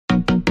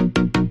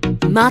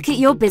Market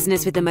your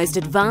business with the most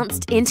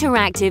advanced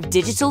interactive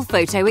digital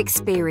photo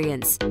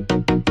experience.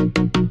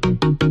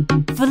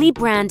 Fully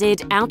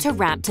branded outer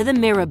wrap to the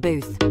mirror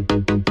booth.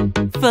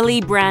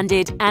 Fully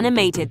branded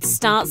animated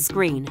start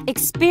screen.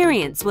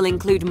 Experience will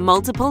include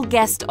multiple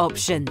guest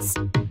options.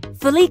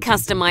 Fully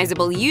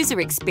customizable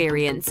user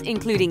experience,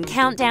 including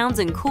countdowns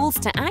and calls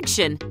to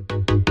action.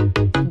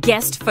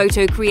 Guest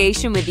photo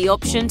creation with the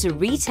option to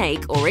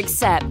retake or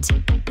accept.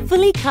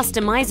 Fully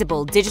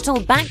customizable digital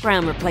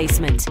background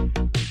replacement.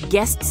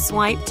 Guest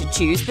swipe to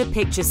choose the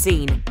picture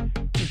scene.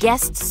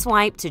 Guest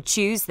swipe to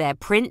choose their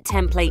print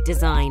template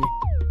design.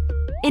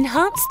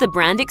 Enhance the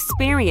brand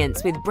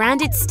experience with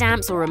branded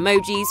stamps or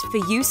emojis for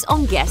use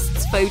on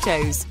guests'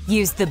 photos.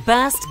 Use the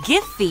Burst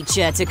GIF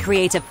feature to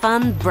create a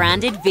fun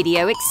branded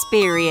video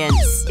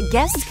experience.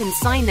 Guests can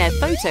sign their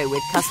photo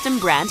with custom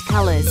brand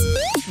colors.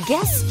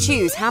 Guests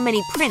choose how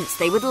many prints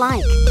they would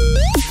like.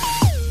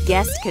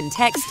 Guests can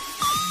text,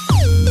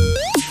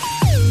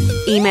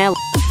 email,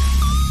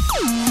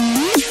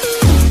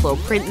 or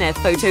print their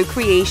photo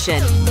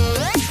creation.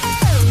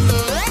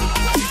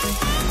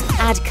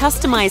 Add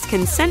customized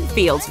consent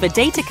fields for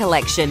data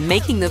collection,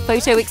 making the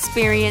photo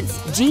experience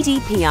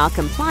GDPR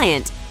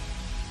compliant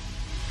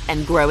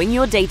and growing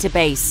your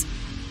database.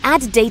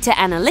 Add data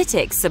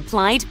analytics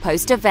supplied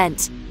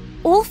post-event.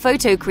 All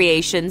photo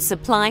creations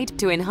supplied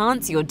to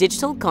enhance your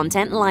digital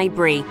content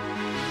library.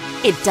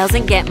 It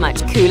doesn't get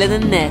much cooler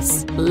than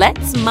this.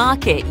 Let's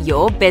market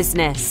your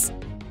business.